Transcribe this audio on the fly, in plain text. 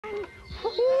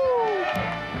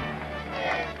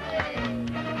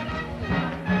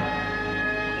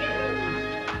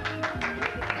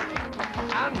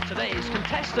And today's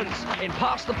contestants in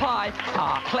Pass the Pie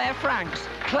are Claire Franks.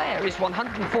 Claire is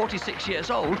 146 years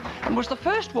old and was the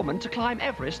first woman to climb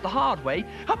Everest the hard way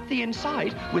up the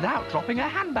inside without dropping her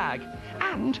handbag.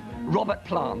 And Robert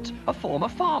Plant, a former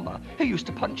farmer who used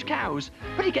to punch cows,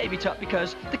 but he gave it up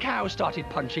because the cows started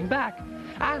punching back.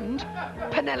 And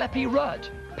Penelope Rudd.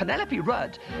 Penelope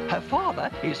Rudd, her father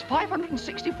is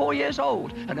 564 years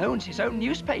old and owns his own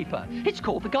newspaper. It's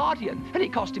called The Guardian, and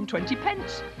it cost him 20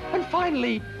 pence. And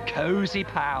finally, Cozy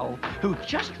Powell, who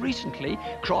just recently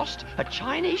crossed a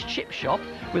Chinese chip shop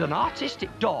with an artistic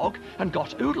dog and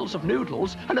got oodles of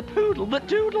noodles and a poodle that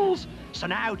doodles. So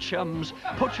now, chums,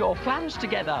 put your plans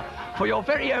together for your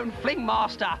very own fling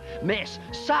master, Miss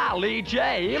Sally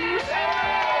James.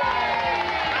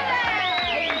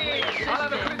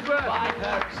 By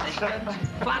her assistant,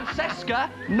 Francesca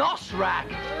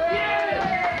Nosrak.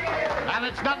 And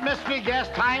it's not mystery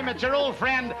guest time, it's your old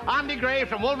friend, Andy Gray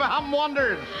from Wolverhampton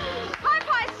Wanderers. Hi,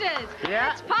 Pisters!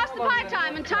 Yeah? It's past the pie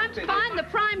time and time to find the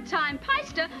prime time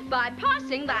pister by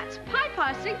passing, that's pie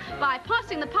passing, by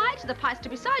passing the pie to the pister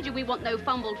beside you. We want no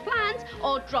fumbled flans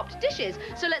or dropped dishes.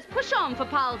 So let's push on for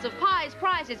piles of pies,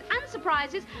 prizes and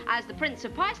surprises. As the Prince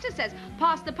of Pister says,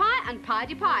 pass the pie and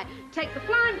pie-de-pie. Take the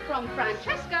flan from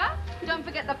Francesca. Don't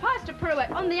forget the pister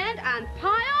pirouette on the end and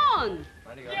pie on.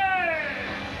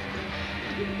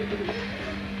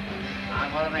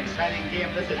 And what an exciting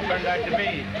game this has turned out to be.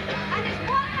 And it's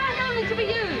one hand only to be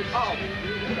used. Oh.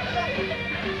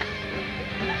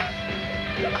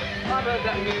 I've heard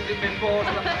that music before.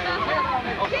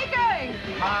 Keep going.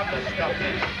 Marvellous stuff.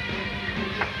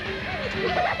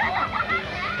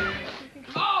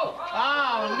 Oh!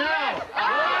 Oh, no! I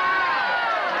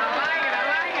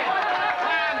like it.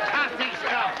 Fantastic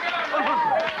stuff.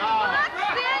 Well, that's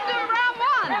the end of round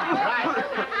one. Right.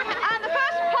 And the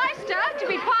first piester to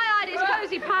be pie-eyed is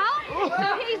Cozy Powell, so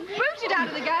he's booted out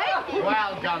of the game.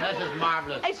 Well done, this is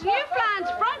marvellous. It's new flans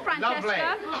from Francesca,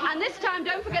 Lovely. and this time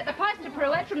don't forget the piester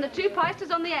pirouette from the two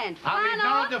piesters on the end. And we've Flan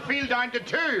on. narrowed the field down to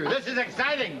 2. This is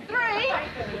exciting. 3.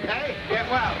 Hey, get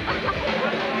well.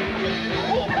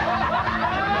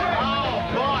 Oh,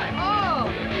 boy.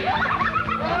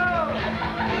 Oh.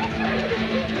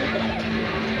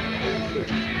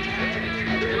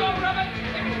 Come on, Robert!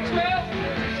 Smell!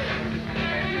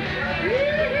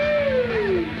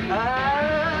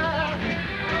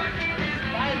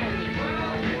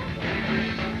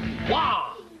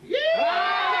 Wow!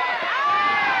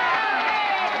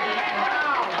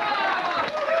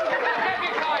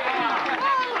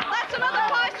 That's another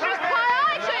piester's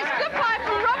pie-eye, so it's good pie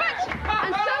from Robert.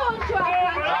 And so on to our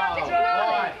fantastic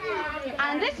finale.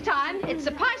 And this time, it's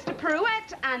a piester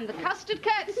pirouette and the custard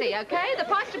curtsy, okay? The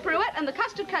piester pirouette and the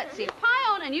custard curtsy.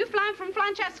 Pie on and you flan from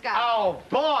Francesca. Oh,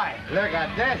 boy. Look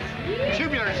at this.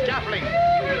 Tubular scaffolding.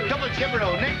 Double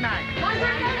chibro, knick-knack.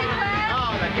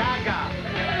 Oh, the gaga.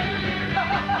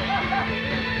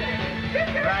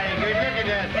 Very good. Look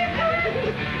at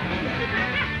this.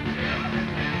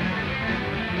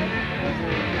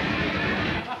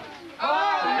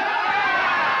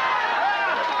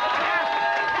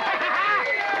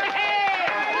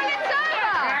 Well, it's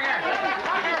over.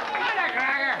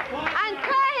 And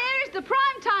Claire here is the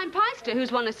primetime piester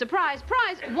who's won a surprise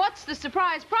prize. What's the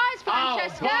surprise prize,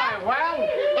 Francesca? Oh, boy. Well,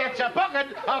 it's a bucket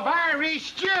of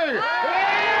Irish stew.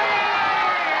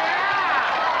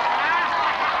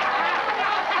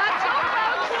 That's all,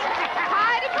 folks.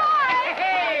 Pie-de-pie.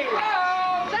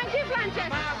 Thank you,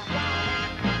 Francesca.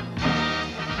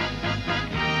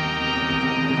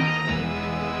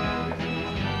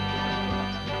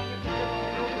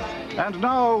 And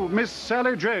now, Miss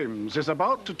Sally James is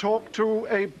about to talk to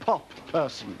a pop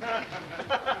person.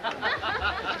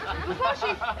 Before she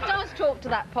does talk to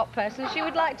that pop person, she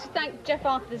would like to thank Jeff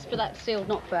Arthurs for that sealed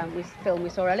not firm film we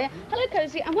saw earlier. Hello,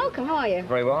 Cozy, and welcome. How are you?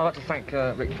 Very well. I'd like to thank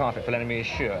Rick Parfitt for lending me his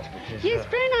shirt. Which is, Yes,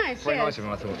 very nice. very yes. nice of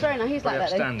him, I thought. Very nice. He's like Very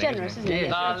that, though. upstanding, Generous, isn't isn't he?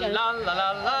 he? La, Yes, la, la,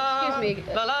 la, la. Excuse me.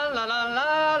 La, la, la, la,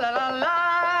 la, la, la,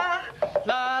 la.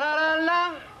 La, la, la,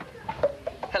 la.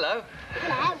 Hello.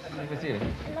 Hello. With you.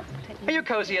 Are you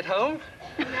cozy at home?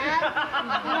 No.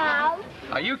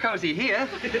 Are you cozy here?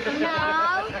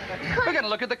 No. We're going to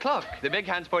look at the clock. The big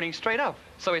hand's pointing straight up,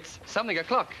 so it's something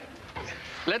o'clock.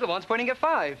 Little one's pointing at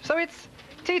 5, so it's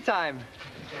tea time.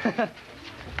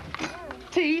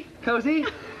 Tea, cozy. Tea,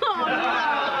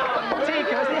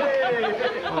 cozy.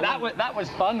 That was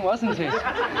fun, wasn't it?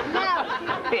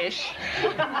 No. Ish.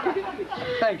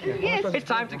 Thank you. Yes. It's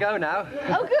time to go now.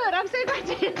 Oh, good. I'm so glad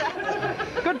to hear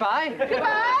that. Goodbye. Goodbye.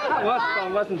 That was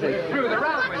fun, wasn't it? Through the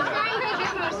round window.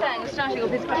 starting off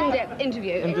his in-depth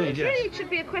interview. Indeed, it really should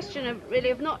be a question of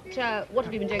not what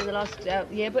have you been doing the last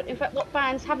year, but in fact what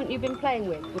bands haven't you been playing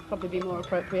with would probably be more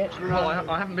appropriate. Well,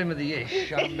 I haven't been with the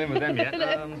Ish. I haven't been with them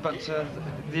yet. But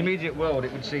the immediate world,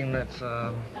 it would seem that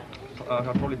I'll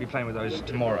probably be playing with those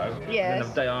tomorrow. Yes. And then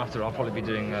the day after, I'll probably be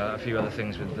doing a few other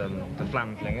things with the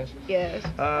Flam Flingers. Yes.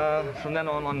 From then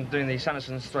on, I'm doing the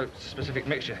Sanderson specific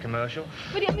mixture commercial.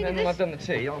 But I mean, and then when I've done the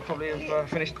tea, I'll probably have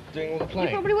finished doing all the playing.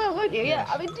 You probably will, won't you? Yes.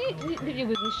 Yeah. I mean, do you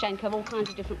with Miss Schenker, all kinds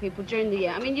of different people during the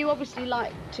year? I mean, you obviously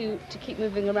like to keep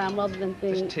moving around rather than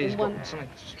being This tea's in one. got something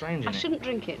strange in I it. shouldn't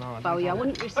drink it, No, I Bowie. I don't.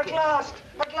 wouldn't risk At it. last,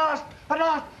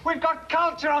 we've got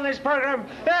culture on this program.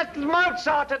 That's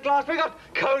Mozart at last. We've got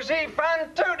cozy fan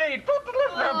tutti.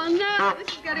 Oh no,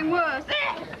 this is getting worse.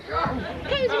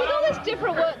 Cozy, with all this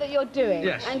different work that you're doing,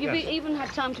 Yes, and you've yes. even had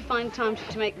time to find time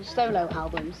to make solo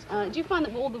albums, do you find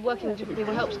that all the working with different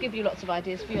people helps give you lots of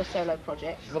ideas for your solo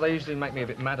projects? Well, they usually make me a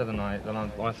bit madder than I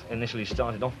initially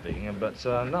started off being, but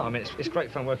no, I mean, it's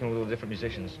great fun working with all the different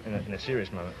musicians in a serious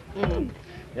moment.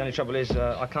 The only trouble is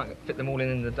I can't fit them all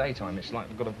in the daytime. It's like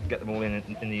I've got to get them all in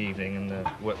the evening and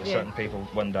work with certain people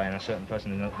one day and a certain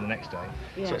person the next day.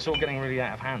 Yeah. So it's all getting really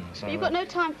out of hand. So, But you've got no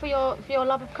time for your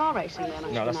love of car racing then, I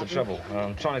should no, that's the imagine. trouble.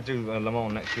 I'm trying to do Le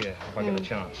Mans next year if I get the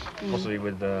chance, possibly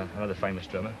with another famous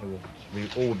drummer who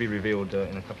will be revealed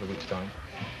in a couple of weeks' time.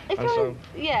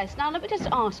 Yes, now let me just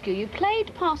ask you, you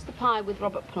played Pass the Pie with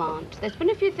Robert Plant. There's been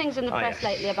a few things in the press yes.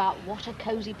 lately about what are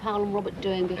Cozy Powell and Robert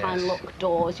doing behind Yes. locked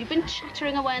doors. You've been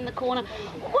chattering away in the corner.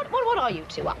 What are you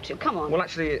two up to? Come on. Well,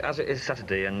 actually, as it is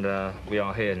Saturday and we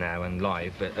are here now and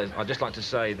live, I'd just like to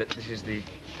say that this is the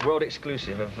world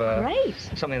exclusive of Great.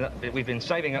 something that we've been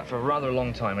saving up for a rather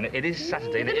long time, and it is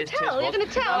Saturday. And You're it is going to tell? You're Tiswas. going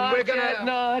to tell? We're gonna.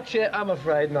 Not yet. I'm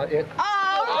afraid not yet. Oh,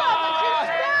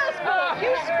 Robert,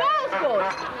 you spoil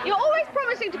sport. You're always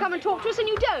promising to come and talk to us, and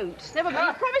you don't. Never mind.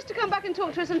 You promised to come back and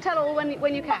talk to us and tell all when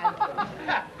you can.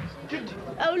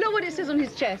 Oh, look what it says on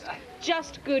his chest.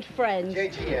 Just good friends.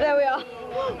 There we are.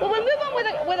 Well, we'll move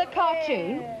on with a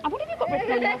cartoon. And what have you got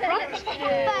written on your front?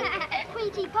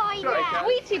 Sweetie pie now.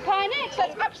 Tweety Pie next.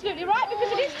 That's absolutely right,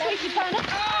 because it is Tweety Pie next.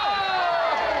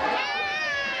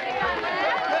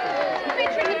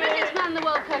 Featuring the businessman, the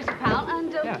world Cozy Powell,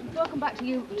 and welcome back to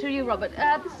you, Robert.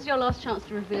 This is your last chance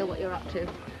to reveal what you're up to.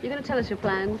 You're going to tell us your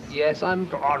plans. Yes,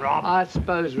 I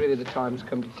suppose really the time's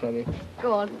come to tell you.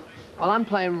 Go on. Well, I'm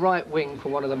playing right wing for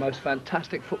one of the most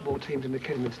fantastic football teams in the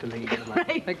Kidderminster League.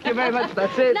 Great. Thank you very much.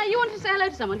 That's it. Now, you wanted to say hello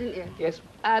to someone, didn't you? Yes,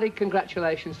 added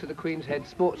congratulations to the Queen's Head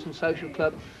Sports and Social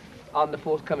Club on the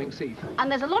forthcoming season.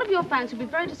 And there's a lot of your fans who'd be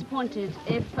very disappointed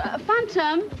if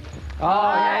Phantom.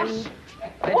 Oh, yes.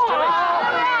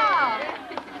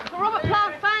 Robert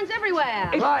Plant fans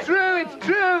everywhere. It's true, it's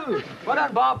true. Well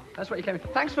done, Bob. That's what you came in.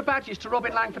 Thanks for badges to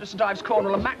Robin Langford of St Ives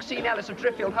Cornwall and Maxine Ellis of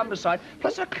Driffield Humberside,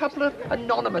 plus a couple of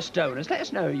anonymous donors. Let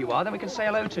us know who you are, then we can say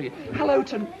hello to you. Hello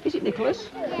to... Is it Nicholas?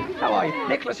 Yeah. How are you?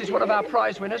 Nicholas is one of our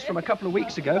prize winners from a couple of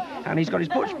weeks ago, and he's got his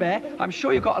Butch Bear. I'm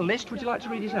sure you've got a list. Would you like to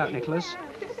read it out, Nicholas?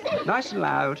 Nice and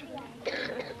loud.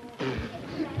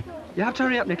 You have to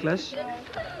hurry up, Nicholas.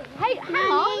 Hey, hang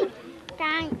on.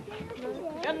 Thanks.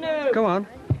 Go on.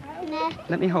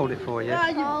 Let me hold it for you.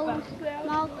 Paul,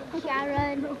 Mark,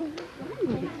 Sharon,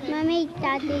 Mummy,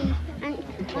 Daddy, and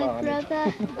my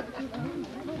brother,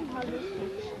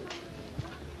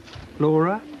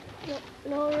 Laura?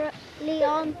 Laura,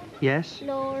 Leon, Yes.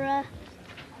 Laura,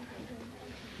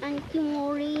 Auntie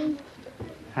Maureen,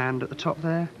 And at the top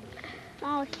there?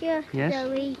 Marcia, Yes.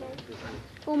 Zoe,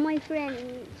 all my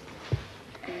friends,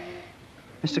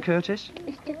 Mr. Curtis?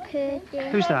 Mr.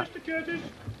 Curtis, Who's that?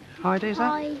 Heidi, is that?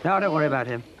 Hi. No, don't worry about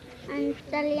him. and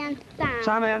Sally and Sam.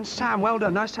 Sam and Sam, well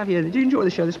done. Nice to have you here. Did you enjoy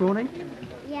the show this morning?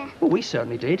 Yeah. Well, we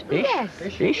certainly did. Ish. Yes.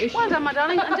 Ish. Well done, my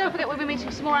darling. And don't forget, we'll be meeting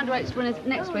some more under-8s winners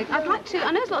next week. I'd like to,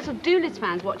 I know there's lots of Dooley's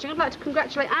fans watching. I'd like to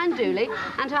congratulate Anne Dooley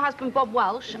and her husband Bob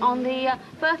Welsh on the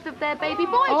birth of their baby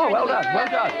boy. Oh, during well the week. done, well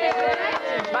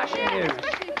done. Smashing news.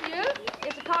 Especially for you.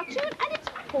 It's a cartoon and it's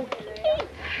important.